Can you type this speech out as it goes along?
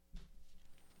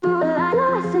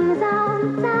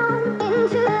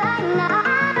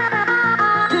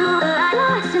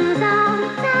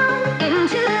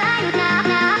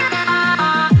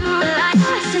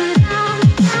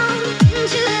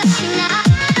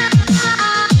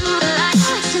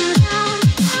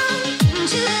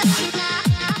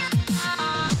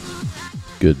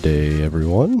Good day,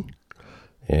 everyone,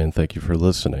 and thank you for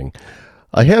listening.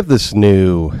 I have this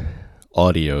new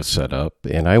audio setup,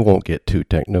 and I won't get too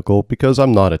technical because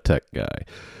I'm not a tech guy,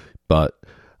 but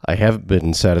I have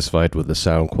been satisfied with the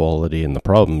sound quality and the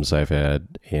problems I've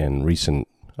had in recent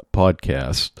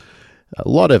podcasts. A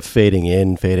lot of fading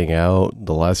in, fading out.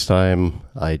 The last time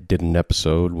I did an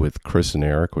episode with Chris and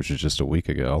Eric, which was just a week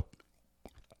ago,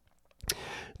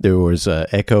 there was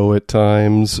echo at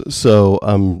times. So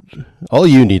all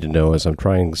you need to know is I'm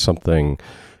trying something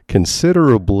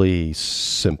considerably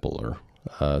simpler.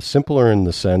 Simpler in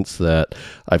the sense that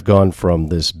I've gone from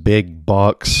this big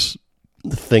box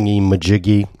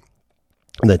thingy-majiggy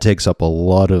that takes up a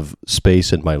lot of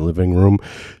space in my living room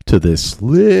to this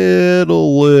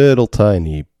little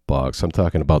tiny box. I'm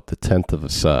talking about the 10th of a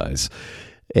size.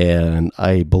 And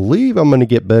I believe I'm going to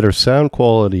get better sound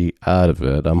quality out of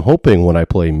it. I'm hoping when I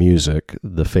play music,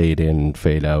 the fade in,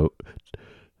 fade out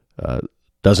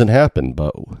doesn't happen,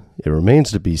 but it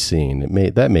remains to be seen.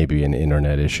 That may be an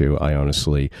internet issue. I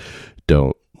honestly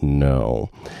don't know.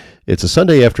 It's a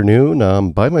Sunday afternoon.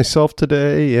 I'm by myself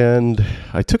today, and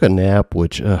I took a nap,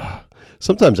 which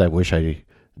sometimes I wish I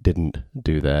didn't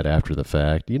do that after the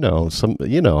fact.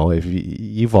 If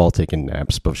you've all taken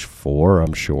naps before,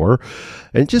 I'm sure,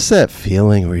 and just that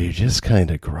feeling where you're just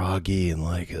kind of groggy and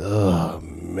like, oh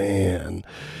man,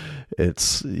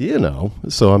 it's,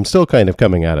 so I'm still kind of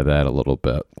coming out of that a little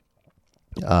bit.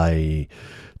 I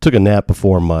took a nap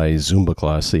before my Zumba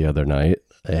class the other night,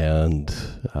 and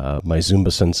my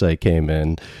Zumba sensei came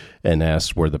in and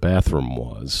asked where the bathroom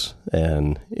was.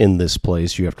 And in this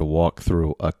place, you have to walk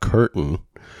through a curtain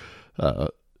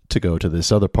to go to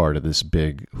this other part of this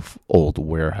big old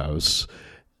warehouse.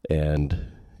 And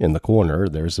in the corner,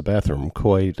 there's a bathroom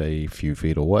quite a few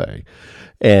feet away.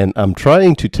 And I'm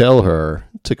trying to tell her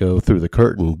to go through the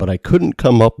curtain, but I couldn't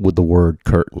come up with the word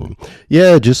curtain.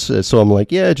 So I'm like,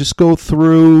 just go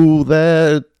through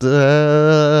that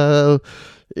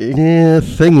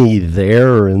thingy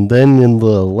there, and then in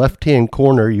the left-hand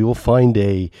corner, you'll find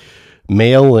a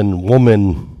male and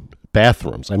woman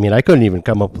bathrooms. I mean, I couldn't even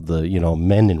come up with the,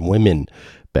 men and women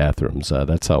bathrooms.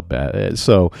 That's how bad it is.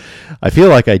 So I feel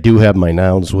like I do have my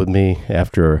nouns with me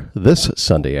after this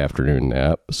Sunday afternoon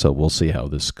nap, so we'll see how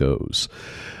this goes.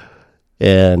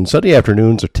 And Sunday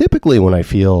afternoons are typically when I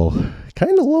feel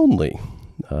kind of lonely.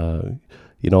 A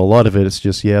lot of it is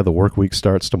just, the work week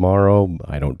starts tomorrow.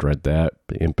 I don't dread that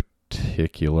in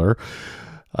particular.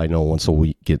 I know once a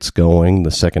week gets going,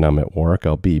 the second I'm at work,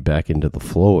 I'll be back into the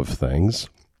flow of things.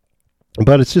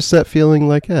 But it's just that feeling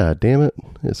like, damn it.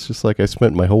 It's just like I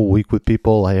spent my whole week with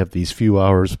people. I have these few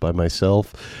hours by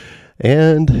myself,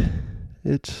 and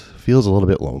it feels a little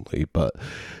bit lonely. But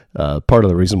part of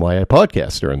the reason why I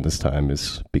podcast during this time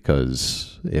is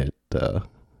because it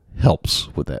helps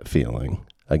with that feeling.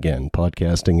 Again,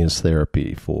 podcasting is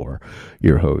therapy for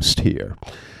your host here.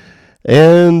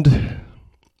 And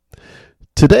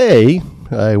today,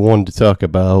 I wanted to talk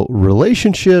about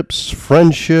relationships,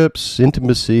 friendships,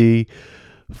 intimacy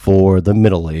for the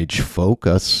middle-aged folk,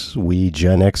 us, we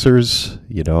Gen Xers.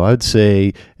 I'd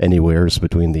say anywhere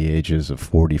between the ages of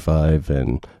 45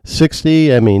 and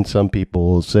 60. I mean, some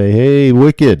people say, hey,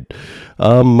 wicked,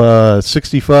 I'm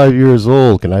 65 years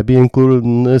old. Can I be included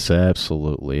in this?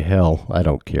 Absolutely. Hell, I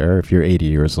don't care. If you're 80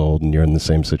 years old and you're in the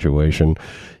same situation,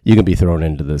 you can be thrown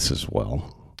into this as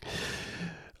well.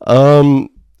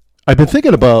 I've been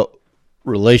thinking about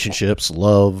relationships,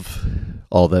 love,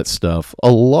 all that stuff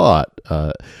a lot.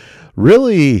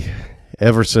 Really,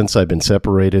 ever since I've been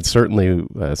separated, certainly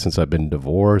since I've been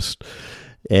divorced.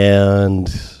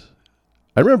 And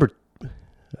I remember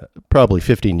probably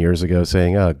 15 years ago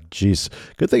saying, oh, geez,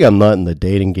 good thing I'm not in the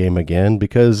dating game again,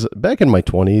 because back in my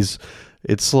 20s,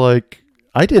 it's like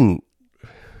I didn't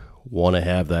want to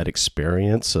have that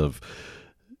experience of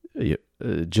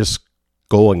just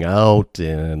going out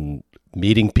and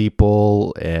meeting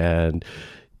people and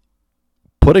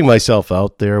putting myself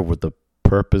out there with the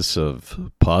purpose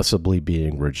of possibly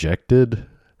being rejected.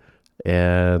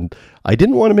 And I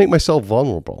didn't want to make myself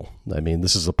vulnerable. I mean,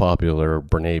 this is a popular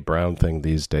Brene Brown thing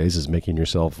these days, is making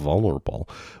yourself vulnerable.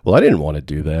 Well, I didn't want to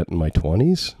do that in my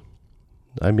 20s.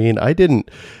 I mean, I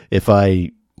didn't, if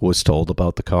I was told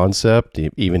about the concept,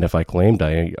 even if I claimed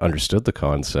I understood the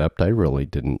concept, I really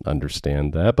didn't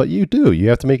understand that. But you do. You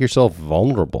have to make yourself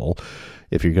vulnerable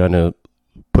if you're going to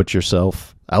put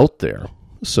yourself out there,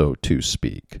 so to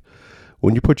speak.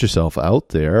 When you put yourself out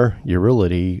there, you're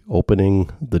really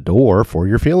opening the door for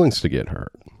your feelings to get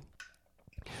hurt.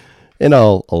 And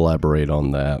I'll elaborate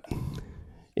on that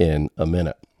in a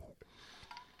minute.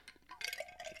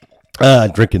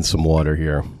 Drinking some water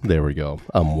here. There we go.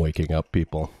 I'm waking up,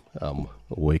 people.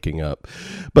 waking up.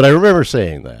 But I remember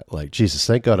saying that, like, Jesus,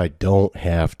 thank God I don't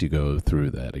have to go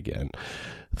through that again.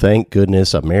 Thank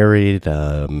goodness I'm married.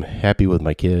 I'm happy with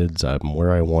my kids. I'm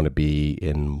where I want to be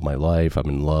in my life. I'm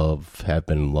in love, have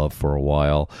been in love for a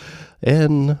while.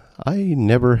 And I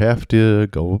never have to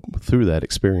go through that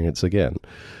experience again.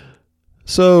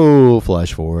 So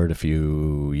flash forward a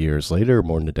few years later,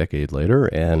 more than a decade later,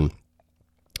 and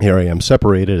here I am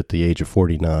separated at the age of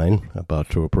 49, about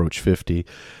to approach 50.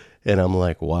 And I'm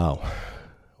like, wow,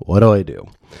 what do I do?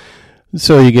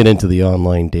 So you get into the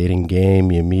online dating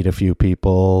game, you meet a few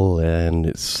people, and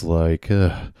it's like,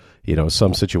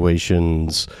 some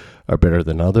situations are better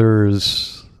than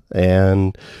others.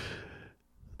 And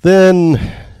then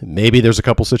maybe there's a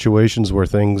couple situations where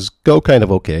things go kind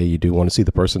of okay. You do want to see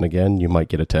the person again. You might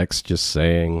get a text just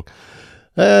saying,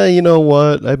 you know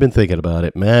what? I've been thinking about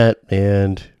it, Matt,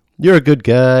 and you're a good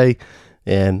guy,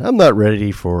 and I'm not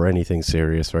ready for anything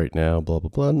serious right now, blah, blah,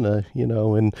 blah.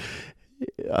 And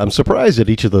I'm surprised at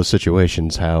each of those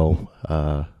situations how,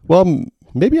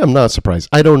 maybe I'm not surprised.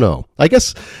 I don't know. I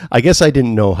guess I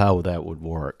didn't know how that would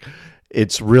work.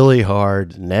 It's really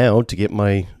hard now to get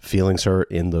my feelings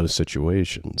hurt in those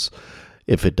situations.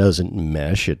 If it doesn't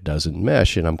mesh, it doesn't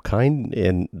mesh,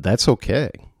 and that's okay.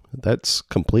 That's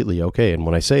completely okay. And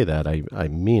when I say that, I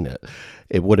mean it.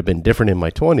 It would have been different in my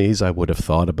 20s. I would have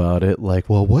thought about it like,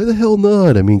 well, why the hell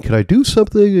not? I mean, could I do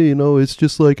something? It's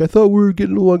just like, I thought we were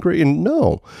getting along great. And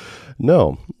no.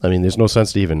 I mean, there's no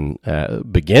sense to even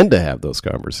begin to have those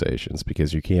conversations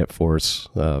because you can't force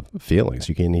feelings.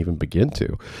 You can't even begin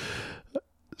to.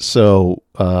 So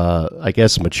I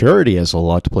guess maturity has a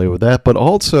lot to play with that. But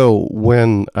also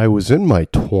when I was in my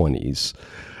 20s,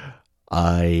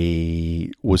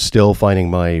 I was still finding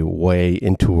my way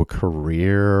into a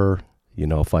career,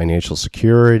 financial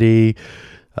security,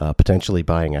 potentially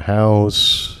buying a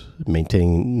house,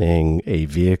 maintaining a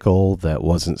vehicle that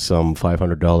wasn't some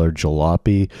 $500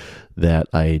 jalopy that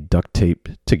I duct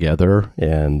taped together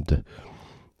and,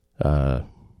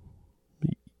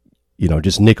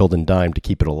 just nickeled and dimed to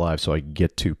keep it alive so I could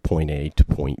get to point A to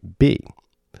point B.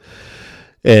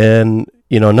 And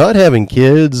not having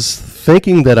kids,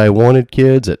 thinking that I wanted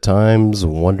kids at times,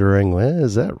 wondering,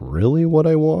 is that really what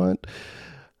I want?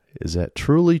 Is that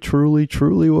truly, truly,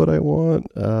 truly what I want?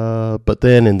 But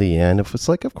then in the end, if it's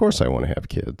like, of course I want to have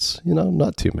kids.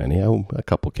 Not too many. A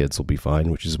couple kids will be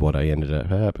fine, which is what I ended up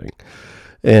having.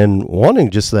 And wanting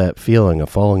just that feeling of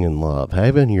falling in love,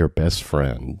 having your best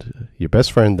friend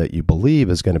that you believe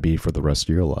is going to be for the rest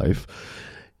of your life.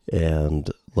 And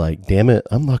like, damn it,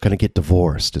 I'm not going to get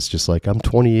divorced. It's just like, I'm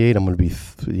 28. I'm going to be,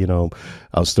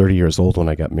 I was 30 years old when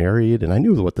I got married, and I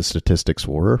knew what the statistics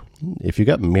were. If you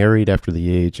get married after the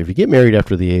age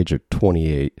of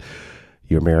 28,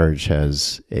 your marriage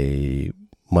has a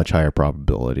much higher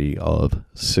probability of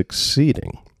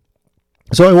succeeding.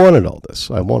 So I wanted all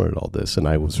this, and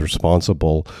I was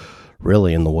responsible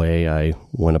really in the way I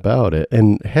went about it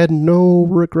and had no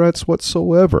regrets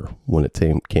whatsoever when it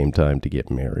came time to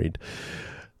get married.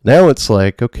 Now it's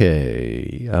like,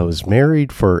 okay, I was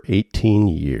married for 18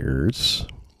 years,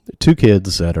 2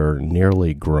 kids that are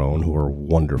nearly grown who are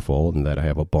wonderful and that I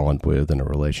have a bond with and a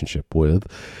relationship with,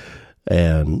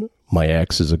 and my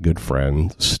ex is a good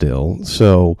friend still.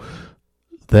 So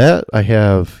that I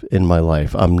have in my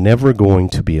life. I'm never going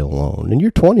to be alone. In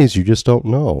your 20s, you just don't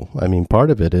know. I mean, part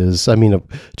of it is,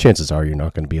 chances are you're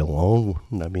not going to be alone.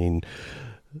 I mean,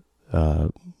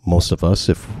 most of us,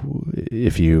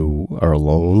 if you are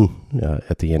alone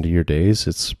at the end of your days,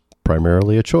 it's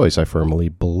primarily a choice. I firmly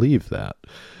believe that.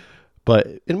 But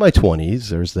in my 20s,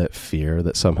 there's that fear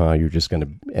that somehow you're just going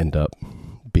to end up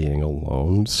being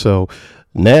alone. So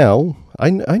now I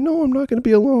know I'm not going to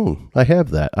be alone. I have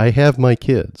that. I have my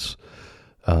kids.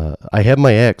 I have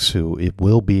my ex who it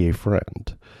will be a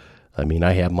friend.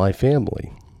 I have my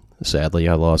family. Sadly,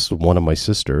 I lost one of my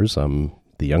sisters. I'm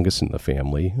the youngest in the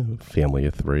family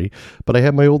of 3. But I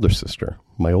have my oldest sister,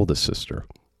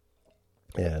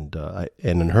 and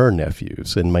her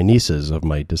nephews and my nieces of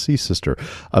my deceased sister.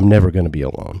 I'm never going to be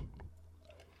alone.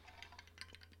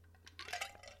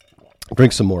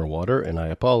 Drink some more water, and I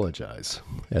apologize.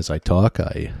 As I talk,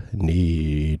 I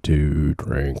need to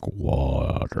drink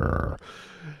water.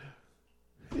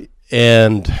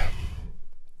 And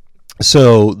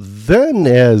so then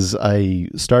as I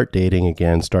start dating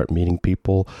again, start meeting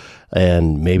people,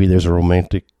 and maybe there's a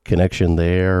romantic connection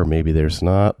there, maybe there's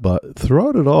not, but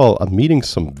throughout it all, I'm meeting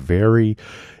some very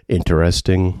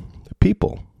interesting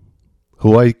people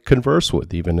who I converse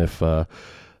with, even if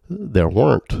there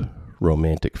weren't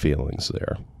romantic feelings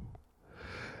there.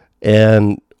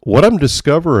 And what I'm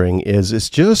discovering is it's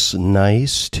just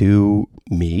nice to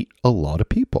meet a lot of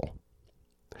people.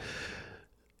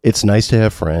 It's nice to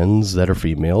have friends that are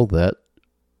female that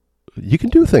you can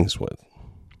do things with.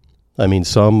 I mean,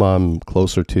 some I'm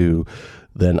closer to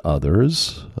than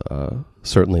others.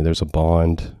 Certainly there's a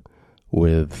bond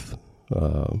with,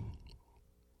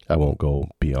 I won't go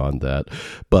beyond that,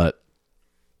 but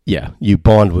yeah, you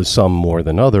bond with some more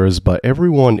than others, but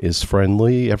everyone is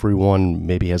friendly. Everyone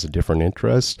maybe has a different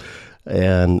interest.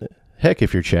 And heck,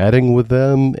 if you're chatting with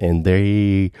them and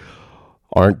they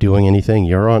aren't doing anything,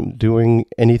 you aren't doing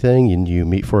anything, and you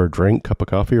meet for a drink, cup of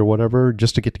coffee or whatever,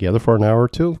 just to get together for an hour or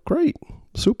two, great.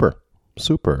 Super.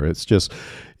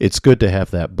 It's good to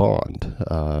have that bond.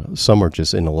 Some are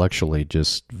just intellectually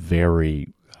just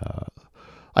very,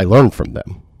 I learn from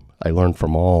them. I learn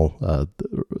from all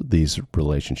these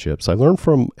relationships. I learn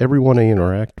from everyone I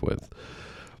interact with.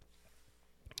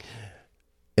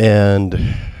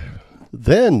 And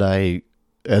then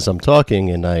as I'm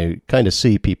talking and I kind of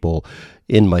see people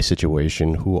in my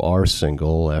situation who are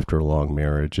single after long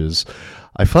marriages,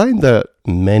 I find that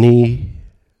many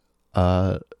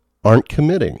aren't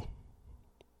committing.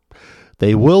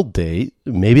 They will date.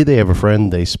 Maybe they have a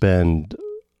friend they spend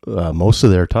most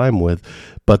of their time with,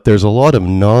 but there's a lot of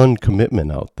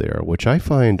non-commitment out there, which I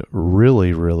find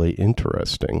really, really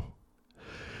interesting.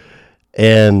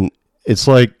 And it's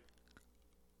like,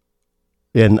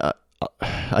 and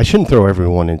I shouldn't throw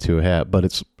everyone into a hat,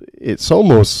 but it's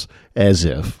almost as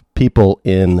if people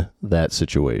in that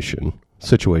situation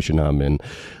I'm in,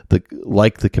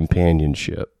 like the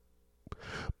companionship,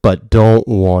 but don't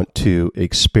want to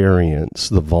experience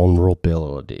the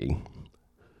vulnerability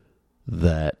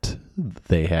that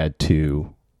they had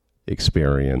to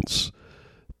experience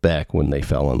back when they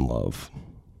fell in love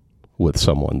with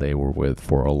someone they were with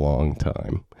for a long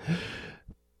time.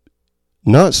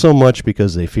 Not so much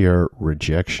because they fear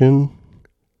rejection,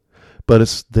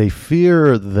 but they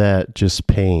fear that just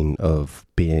pain of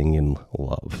being in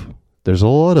love. There's a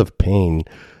lot of pain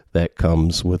that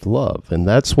comes with love, and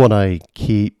that's what I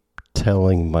keep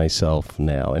telling myself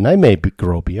now. And I may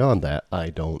grow beyond that, I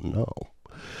don't know.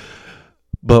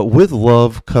 But with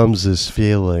love comes this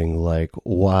feeling like,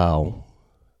 wow,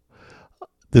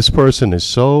 this person is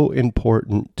so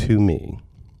important to me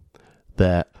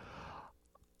that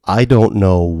I don't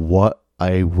know what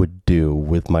I would do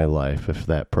with my life if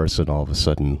that person all of a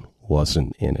sudden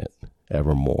wasn't in it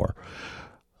evermore.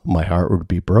 My heart would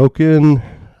be broken.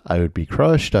 I would be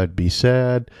crushed. I'd be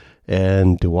sad.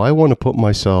 And do I want to put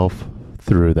myself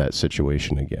through that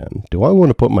situation again? Do I want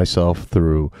to put myself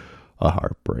through a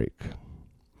heartbreak?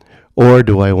 Or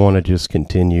do I want to just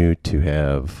continue to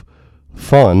have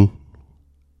fun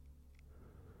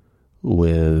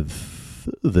with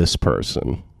this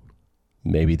person?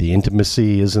 Maybe the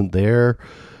intimacy isn't there,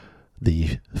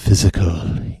 the physical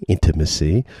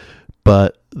intimacy,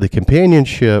 but the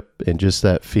companionship and just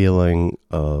that feeling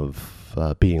of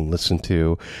being listened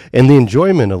to and the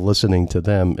enjoyment of listening to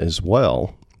them as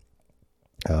well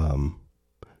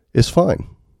is fine.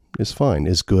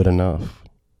 Is good enough.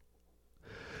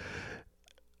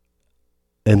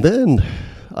 And then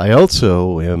I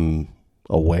also am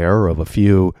aware of a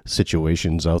few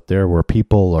situations out there where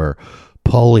people are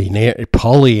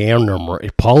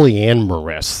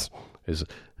polyamorous. Is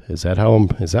that how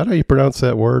you pronounce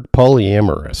that word?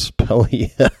 Polyamorous.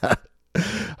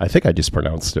 I think I just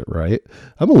pronounced it right.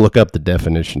 I'm gonna look up the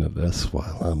definition of this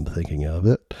while I'm thinking of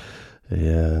it,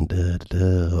 and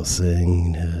I'll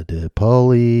sing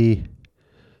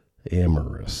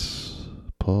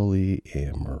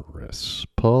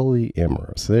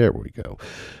polyamorous. There we go.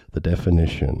 The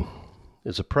definition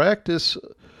is a practice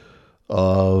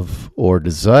of or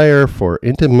desire for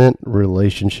intimate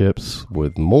relationships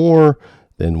with more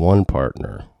than one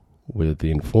partner, with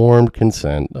the informed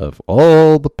consent of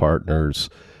all the partners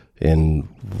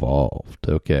involved.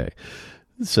 Okay.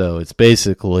 So it's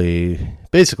basically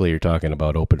you're talking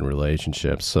about open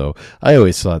relationships. So I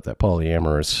always thought that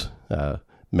polyamorous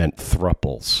meant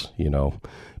thruples,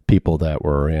 people that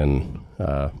were in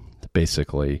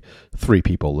basically three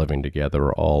people living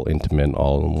together, all intimate,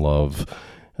 all in love,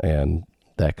 and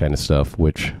that kind of stuff,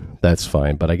 which that's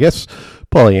fine. But I guess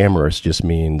polyamorous just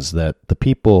means that the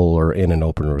people are in an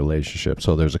open relationship.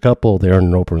 So there's a couple, they're in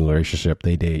an open relationship,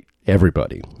 they date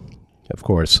everybody. Of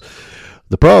course,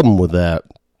 the problem with that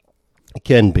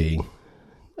can be,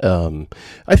 I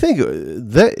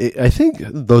think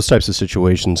those types of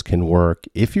situations can work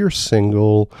if you're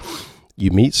single,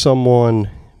 you meet someone,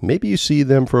 maybe you see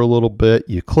them for a little bit,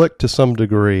 you click to some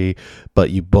degree, but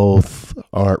you both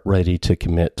aren't ready to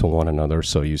commit to one another,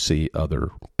 so you see other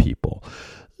people.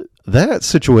 That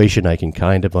situation I can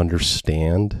kind of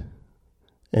understand.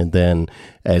 And then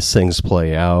as things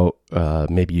play out,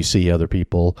 maybe you see other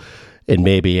people, and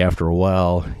maybe after a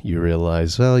while you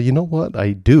realize, well, you know what?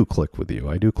 I do click with you.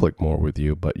 I do click more with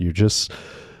you, but you're just,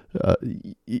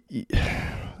 can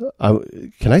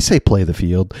I say play the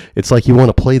field? It's like you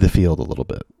want to play the field a little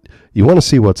bit. You want to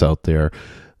see what's out there,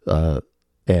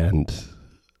 and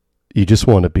you just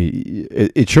want to be,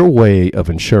 it's your way of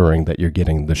ensuring that you're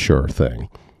getting the sure thing.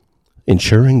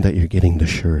 Ensuring that you're getting the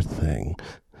sure thing.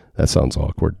 That sounds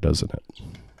awkward, doesn't it?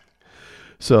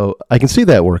 So I can see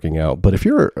that working out. But if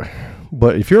you're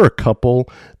a couple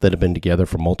that have been together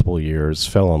for multiple years,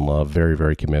 fell in love, very,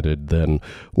 very committed, then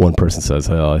one person says,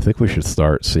 "Oh, I think we should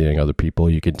start seeing other people."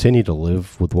 You continue to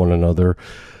live with one another,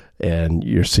 and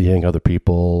you're seeing other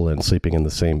people and sleeping in the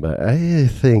same bed. I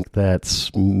think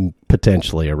that's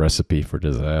potentially a recipe for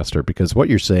disaster, because what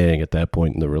you're saying at that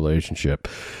point in the relationship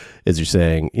is you're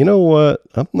saying, you know what,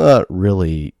 I'm not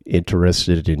really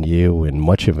interested in you in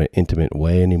much of an intimate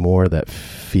way anymore. That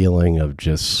feeling of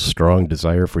just strong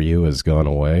desire for you has gone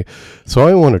away. So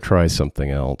I want to try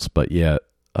something else, but yet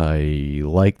I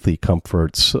like the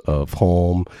comforts of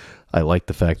home. I like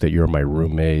the fact that you're my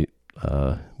roommate.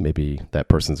 Maybe that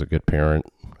person's a good parent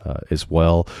as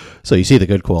well. So you see the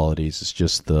good qualities. It's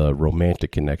just the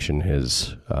romantic connection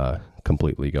has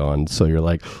completely gone. So you're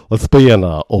like, let's be in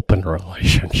an open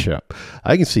relationship.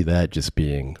 I can see that just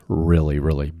being really,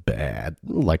 really bad,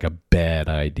 like a bad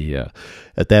idea.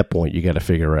 At that point, you got to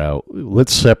figure out,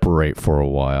 let's separate for a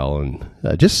while, and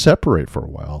just separate for a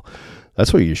while.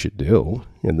 That's what you should do.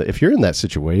 And if you're in that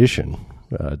situation,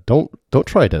 don't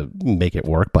try to make it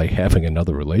work by having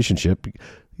another relationship.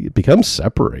 Become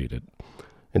separated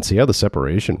and see how the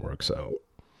separation works out.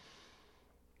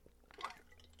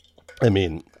 I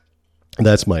mean,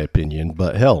 that's my opinion,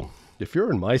 but hell, if you're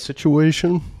in my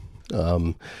situation,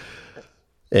 and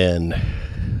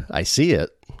I see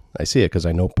it because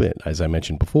I know, as I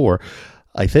mentioned before,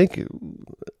 I think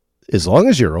as long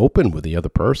as you're open with the other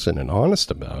person and honest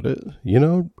about it,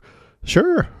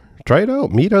 sure, try it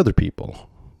out, meet other people.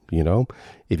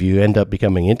 If you end up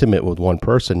becoming intimate with one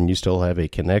person and you still have a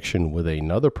connection with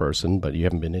another person, but you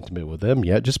haven't been intimate with them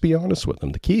yet, just be honest with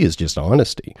them. The key is just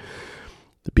honesty.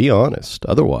 To be honest.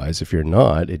 Otherwise, if you're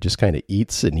not, it just kind of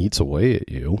eats away at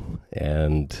you,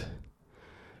 and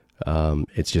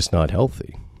it's just not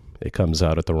healthy. It comes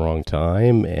out at the wrong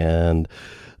time, and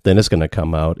then it's going to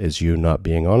come out as you not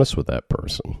being honest with that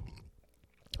person.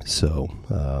 So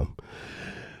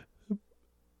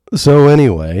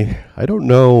anyway, I don't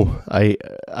know. I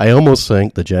almost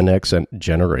think the Gen X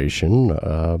generation,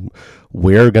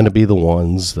 we're going to be the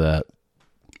ones that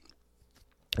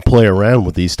play around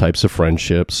with these types of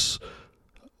friendships,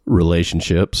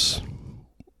 relationships,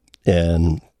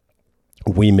 and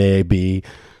we may be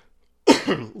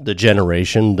the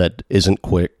generation that isn't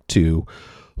quick to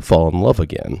fall in love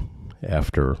again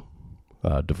after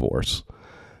divorce.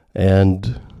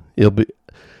 And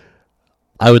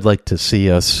I would like to see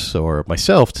us, or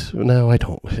myself,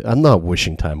 I'm not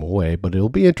wishing time away, but it'll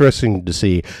be interesting to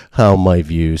see how my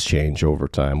views change over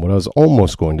time. What I was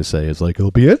almost going to say is, like,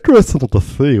 it'll be interesting to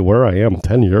see where I am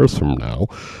 10 years from now.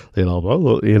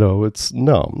 It's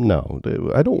no,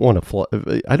 I don't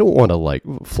want to like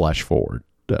flash forward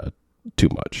too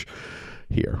much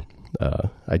here.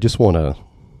 I just want to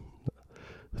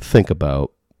think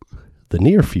about the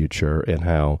near future and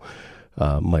how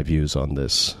my views on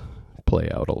this play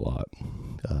out a lot.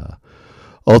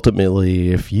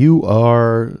 Ultimately,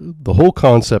 the whole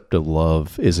concept of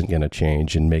love isn't going to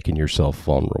change in making yourself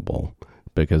vulnerable,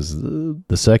 because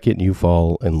the second you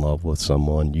fall in love with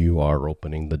someone, you are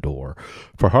opening the door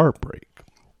for heartbreak.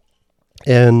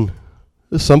 And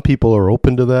some people are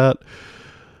open to that.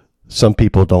 Some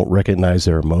people don't recognize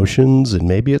their emotions, and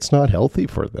maybe it's not healthy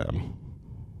for them.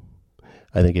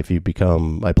 I think if you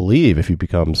become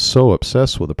so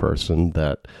obsessed with a person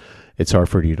that it's hard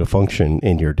for you to function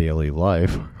in your daily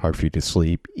life, hard for you to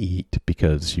sleep, eat,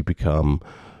 because you become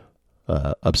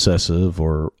obsessive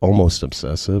or almost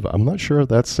obsessive, I'm not sure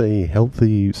that's a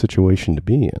healthy situation to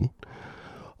be in.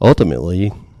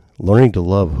 Ultimately, learning to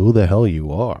love who the hell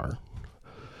you are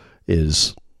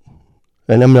is,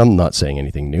 and I'm not saying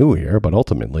anything new here, but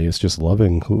ultimately it's just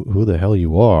loving who the hell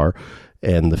you are,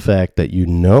 and the fact that you're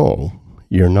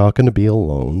not going to be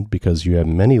alone because you have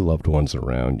many loved ones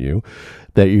around you,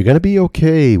 that you're going to be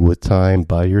okay with time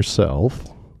by yourself.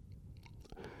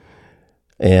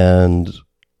 And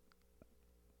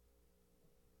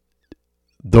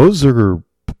those are,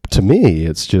 to me,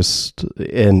 it's just,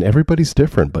 and everybody's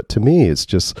different, but to me, it's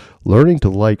just learning to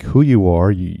like who you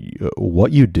are,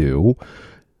 what you do,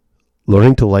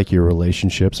 Learning to like your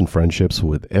relationships and friendships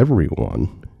with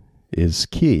everyone is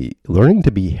key. Learning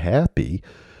to be happy,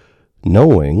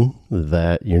 knowing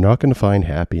that you're not going to find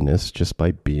happiness just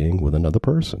by being with another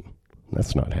person.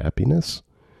 That's not happiness.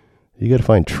 You got to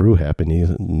find true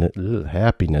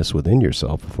happiness within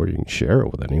yourself before you can share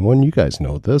it with anyone. You guys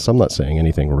know this. I'm not saying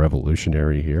anything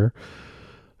revolutionary here.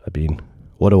 I mean,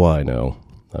 what do I know?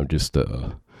 I'm just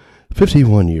a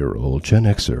 51-year-old Gen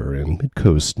Xer in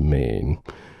Midcoast, Maine,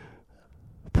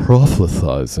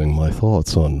 prophesying my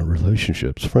thoughts on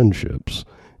relationships, friendships,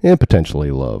 and potentially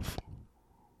love.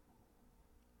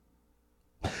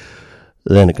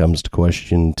 Then it comes to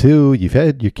question 2. You've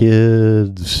had your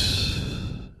kids.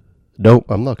 Nope,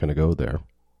 I'm not going to go there.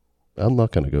 I'm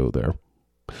not going to go there.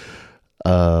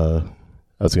 I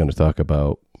was going to talk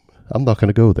about, I'm not going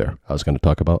to go there. I was going to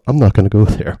talk about, I'm not going to go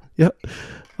there. Yeah,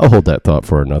 I'll hold that thought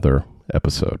for another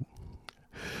episode.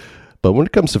 But when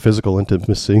it comes to physical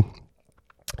intimacy,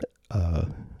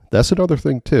 that's another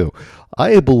thing too.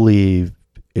 I believe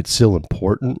it's still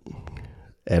important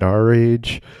at our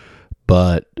age,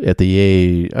 but at the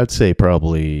age, I'd say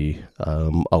probably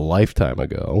a lifetime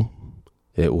ago,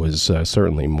 it was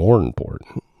certainly more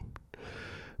important.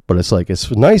 But it's like,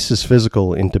 as nice as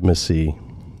physical intimacy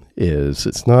is,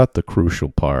 it's not the crucial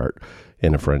part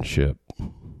in a friendship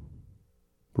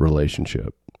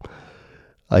relationship.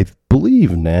 I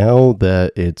believe now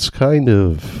that it's kind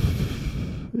of,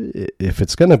 if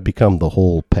it's going to become the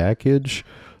whole package,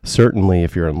 certainly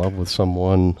if you're in love with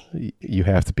someone, you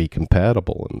have to be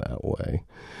compatible in that way.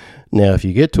 Now, if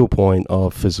you get to a point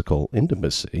of physical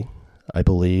intimacy, I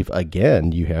believe,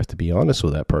 again, you have to be honest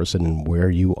with that person and where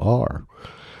you are.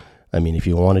 I mean, if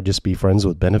you want to just be friends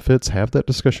with benefits, have that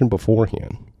discussion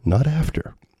beforehand, not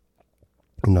after.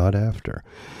 Not after.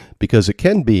 Because it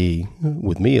can be,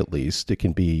 with me at least, it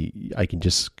can be, I can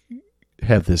just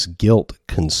have this guilt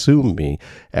consume me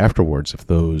afterwards if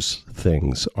those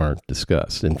things aren't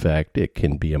discussed. In fact, it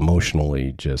can be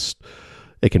emotionally just,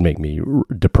 it can make me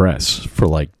depressed for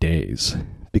like days.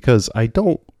 Because I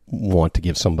don't want to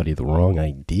give somebody the wrong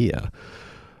idea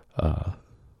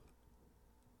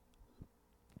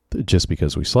just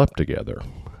because we slept together.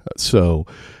 So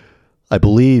I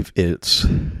believe it's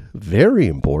very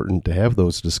important to have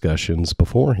those discussions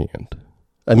beforehand.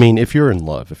 I mean, if you're in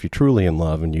love, if you're truly in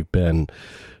love and you've been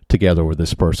together with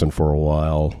this person for a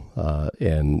while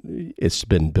and it's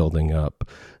been building up,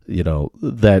 you know,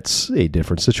 that's a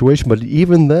different situation. But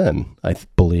even then, I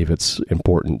believe it's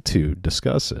important to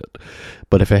discuss it.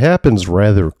 But if it happens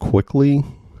rather quickly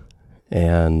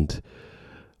and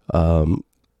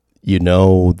you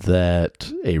know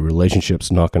that a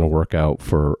relationship's not going to work out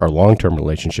for, our long-term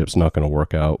relationship's not going to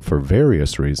work out for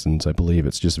various reasons, I believe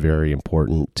it's just very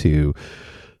important to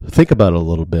think about it a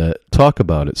little bit, talk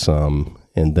about it some,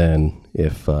 and then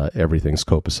if everything's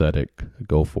copacetic,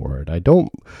 go for it. I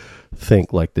don't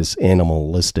think like this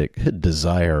animalistic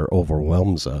desire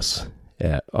overwhelms us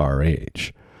at our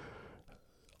age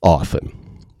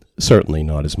often. Certainly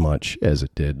not as much as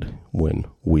it did when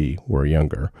we were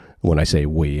younger. When I say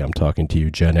we, I'm talking to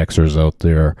you Gen Xers out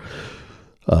there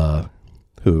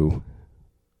who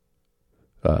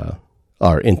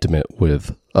are intimate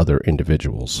with other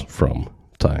individuals from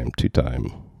time to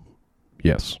time.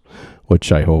 Yes,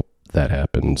 which I hope that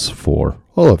happens for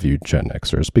all of you Gen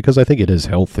Xers, because I think it is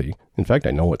healthy. In fact,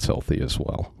 I know it's healthy as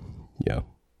well. Yeah.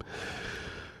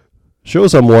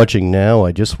 Shows I'm watching now,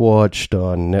 I just watched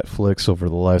on Netflix over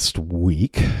the last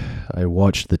week. I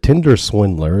watched The Tinder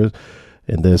Swindler,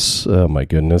 and this, oh my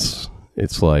goodness,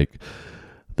 it's like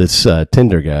this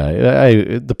Tinder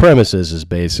guy. The premise is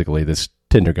basically this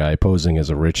Tinder guy posing as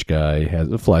a rich guy,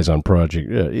 flies on project.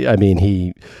 I mean,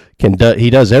 he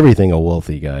does everything a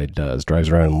wealthy guy does. Drives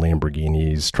around in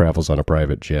Lamborghinis, travels on a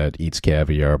private jet, eats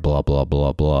caviar, blah, blah,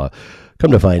 blah, blah.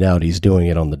 Come to find out, he's doing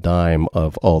it on the dime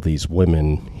of all these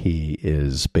women he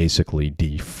is basically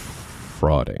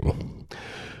defrauding.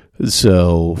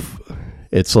 So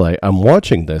it's like, I'm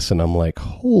watching this and I'm like,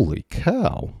 holy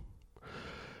cow.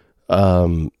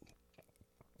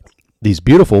 These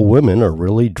beautiful women are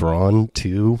really drawn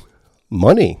to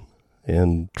money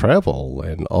and travel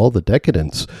and all the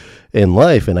decadence in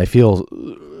life. And I feel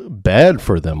bad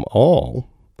for them all.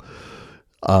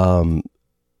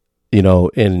 You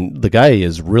know, and the guy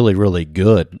is really, really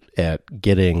good at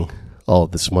getting all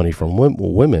of this money from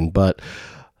women, but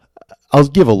I'll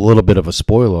give a little bit of a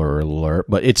spoiler alert,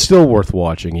 but it's still worth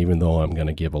watching, even though I'm going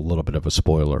to give a little bit of a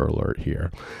spoiler alert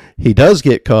here. He does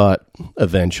get caught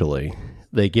eventually.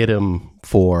 They get him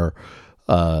for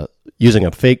using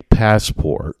a fake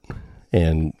passport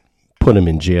and put him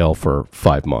in jail for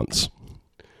 5 months.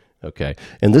 Okay.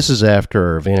 And this is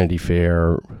after Vanity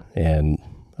Fair and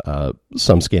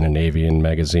some Scandinavian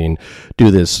magazine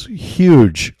do this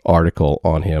huge article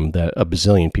on him that a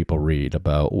bazillion people read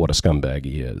about what a scumbag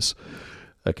he is.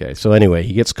 Okay. So anyway,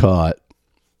 he gets caught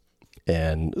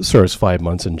and serves 5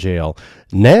 months in jail.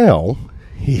 Now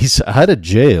he's out of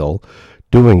jail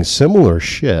doing similar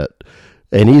shit,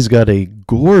 and he's got a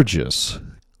gorgeous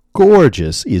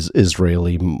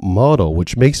Israeli model,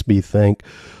 which makes me think,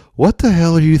 what the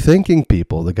hell are you thinking,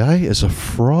 people? The guy is a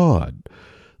fraud.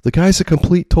 The guy's a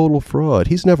complete total fraud.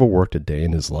 He's never worked a day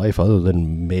in his life other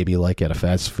than maybe like at a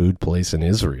fast food place in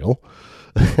Israel.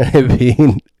 I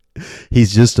mean,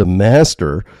 he's just a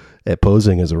master at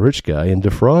posing as a rich guy and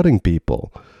defrauding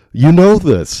people. You know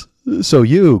this. So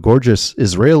you, gorgeous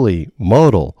Israeli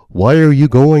model, why are you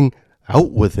going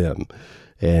out with him?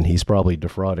 And he's probably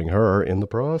defrauding her in the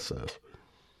process.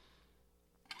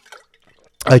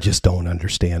 I just don't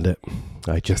understand it.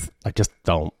 I just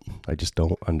don't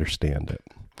understand it.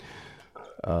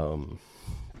 Then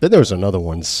there was another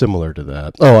one similar to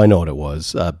that. Oh, I know what it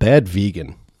was. Bad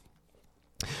Vegan.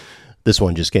 This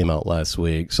one just came out last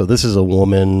week. So this is a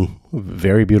woman,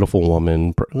 very beautiful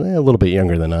woman, a little bit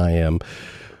younger than I am,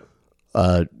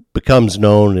 becomes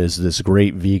known as this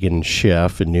great vegan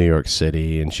chef in New York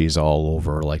City, and she's all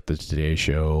over like the Today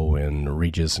Show and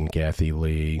Regis and Kathy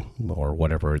Lee, or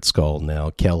whatever it's called now,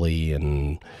 Kelly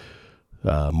and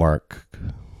Mark,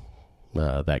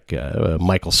 that guy,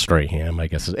 Michael Strahan, I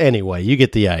guess. Anyway, you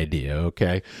get the idea,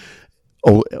 okay?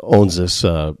 Owns this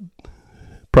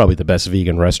probably the best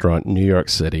vegan restaurant in New York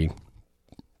City,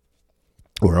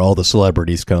 where all the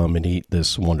celebrities come and eat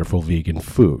this wonderful vegan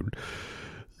food.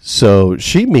 So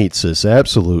she meets this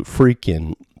absolute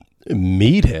freaking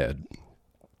meathead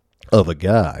of a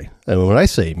guy. And when I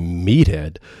say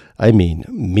meathead, I mean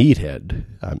meathead.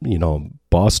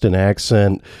 Boston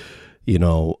accent,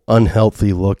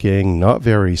 unhealthy looking, not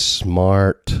very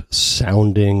smart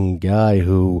sounding guy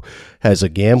who has a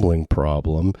gambling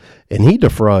problem. And he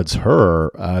defrauds her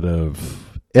out of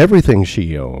everything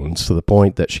she owns, to the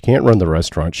point that she can't run the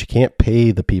restaurant. She can't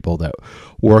pay the people that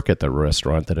work at the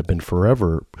restaurant that have been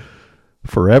forever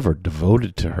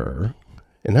devoted to her.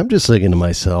 And I'm just thinking to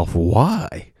myself,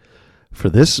 why? For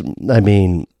this, I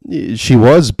mean, she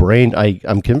was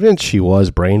I'm convinced she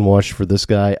was brainwashed for this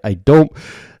guy.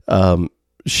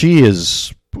 She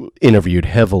is interviewed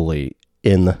heavily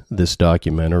in this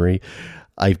documentary.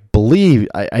 I believe,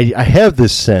 I have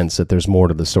this sense that there's more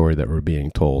to the story that we're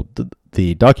being told.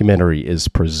 The documentary is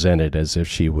presented as if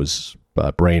she was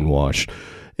brainwashed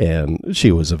and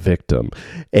she was a victim.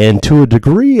 And to a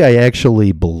degree, I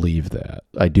actually believe that.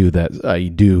 I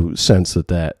do sense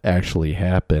that actually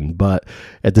happened. But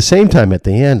at the same time, at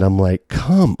the end, I'm like,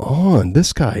 come on,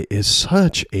 this guy is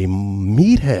such a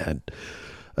meathead.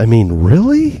 I mean,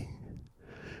 really?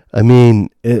 I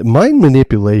mean, mind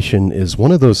manipulation is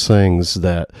one of those things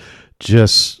that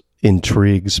just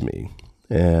intrigues me.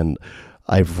 And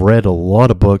I've read a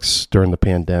lot of books during the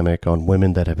pandemic on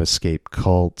women that have escaped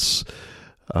cults.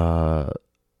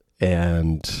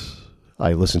 And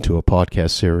I listen to a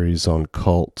podcast series on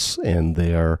cults and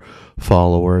their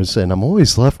followers. And I'm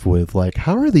always left with, like,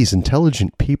 how are these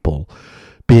intelligent people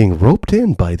being roped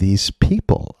in by these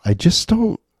people? I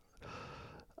don't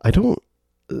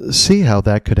see how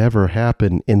that could ever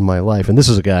happen in my life. And this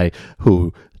is a guy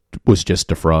who was just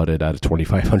defrauded out of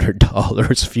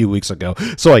 $2,500 a few weeks ago,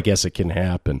 so I guess it can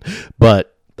happen.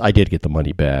 But I did get the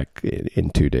money back in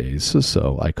 2 days,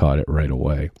 so I caught it right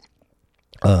away.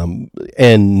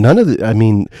 And none of the, I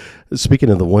mean, speaking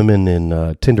of the women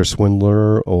in Tinder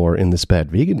Swindler or in this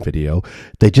Bad Vegan video,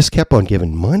 they just kept on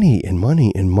giving money and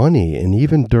money and money. And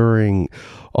even during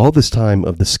all this time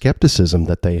of the skepticism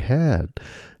that they had,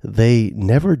 they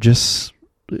never just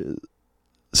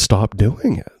stopped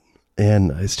doing it.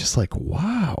 And it's just like,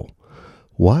 wow,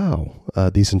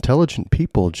 these intelligent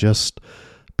people just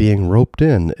being roped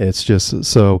in. It's just,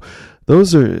 so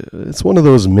it's one of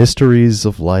those mysteries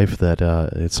of life that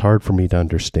it's hard for me to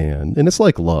understand. And it's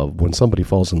like love. When somebody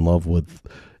falls in love with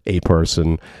a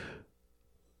person,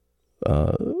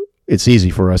 it's easy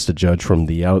for us to judge from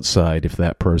the outside if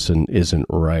that person isn't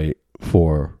right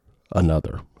for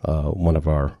another. One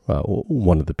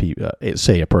of the people,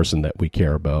 say a person that we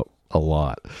care about a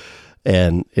lot.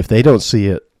 And if they don't see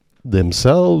it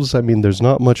themselves, I mean, there's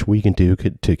not much we can do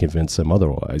to convince them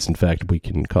otherwise. In fact, we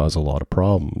can cause a lot of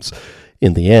problems.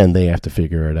 In the end, they have to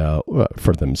figure it out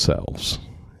for themselves.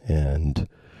 And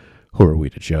who are we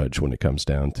to judge when it comes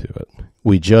down to it?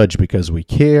 We judge because we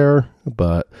care,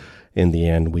 but in the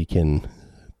end, we can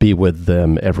be with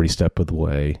them every step of the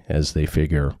way as they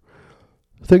figure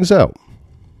things out.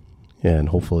 and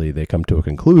hopefully they come to a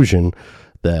conclusion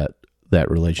that that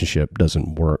relationship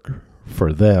doesn't work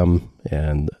for them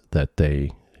and that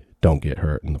they don't get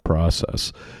hurt in the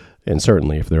process. And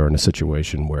certainly if they're in a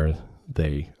situation where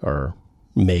they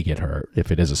may get hurt,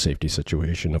 if it is a safety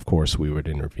situation, of course we would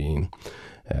intervene.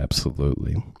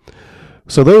 Absolutely.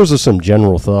 So those are some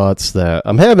general thoughts that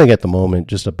I'm having at the moment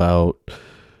just about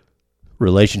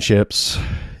relationships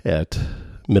at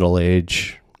middle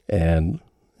age, and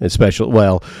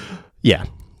especially,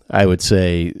 I would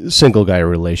say single guy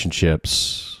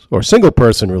relationships or single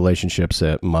person relationships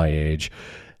at my age,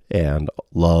 and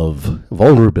love,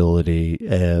 vulnerability,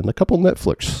 and a couple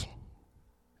Netflix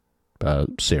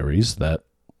series that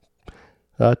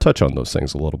touch on those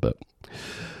things a little bit.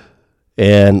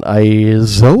 And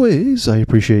as always, I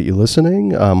appreciate you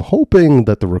listening. I'm hoping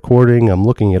that the recording, I'm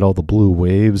looking at all the blue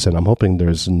waves, and I'm hoping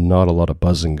there's not a lot of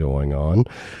buzzing going on.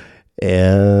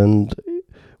 And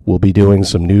we'll be doing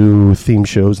some new theme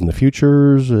shows in the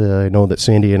future. I know that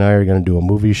Sandy and I are going to do a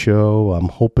movie show. I'm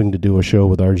hoping to do a show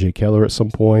with RJ Keller at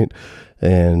some point.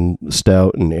 And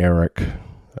Stout and Eric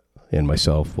and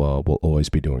myself will always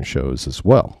be doing shows as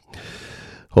well.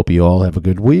 Hope you all have a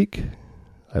good week.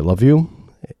 I love you.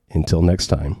 Until next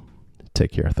time,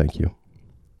 take care. Thank you.